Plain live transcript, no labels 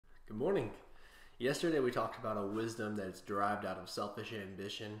Good morning. Yesterday we talked about a wisdom that's derived out of selfish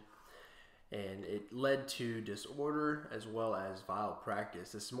ambition, and it led to disorder as well as vile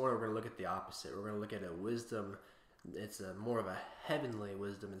practice. This morning we're going to look at the opposite. We're going to look at a wisdom. It's more of a heavenly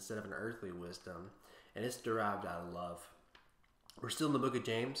wisdom instead of an earthly wisdom, and it's derived out of love. We're still in the book of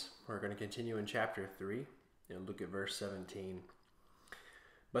James. We're going to continue in chapter 3 and look at verse 17.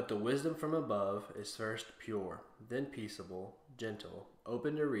 But the wisdom from above is first pure, then peaceable, gentle,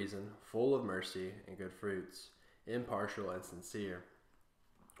 open to reason, full of mercy and good fruits, impartial and sincere.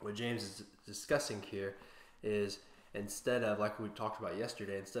 What James is discussing here is, instead of, like we talked about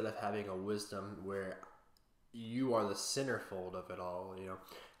yesterday, instead of having a wisdom where you are the centerfold of it all,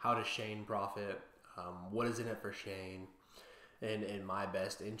 how does Shane profit? What is in it for Shane? And in my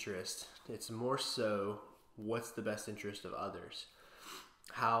best interest, it's more so what's the best interest of others.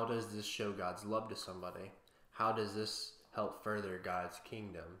 How does this show God's love to somebody? How does this help further God's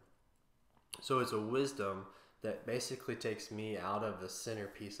kingdom? So it's a wisdom that basically takes me out of the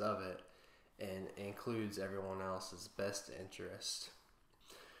centerpiece of it and includes everyone else's best interest.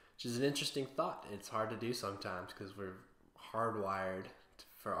 Which is an interesting thought. It's hard to do sometimes because we're hardwired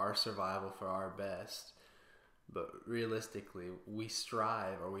for our survival, for our best. But realistically, we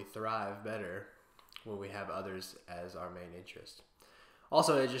strive or we thrive better when we have others as our main interest.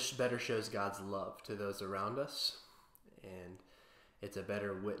 Also, it just better shows God's love to those around us, and it's a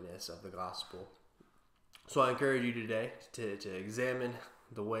better witness of the gospel. So I encourage you today to examine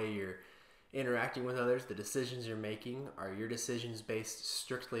the way you're interacting with others, the decisions you're making. Are your decisions based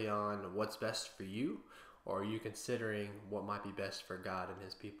strictly on what's best for you, or are you considering what might be best for God and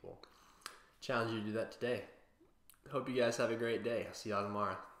His people? Challenge you to do that today. Hope you guys have a great day. I'll see y'all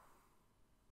tomorrow.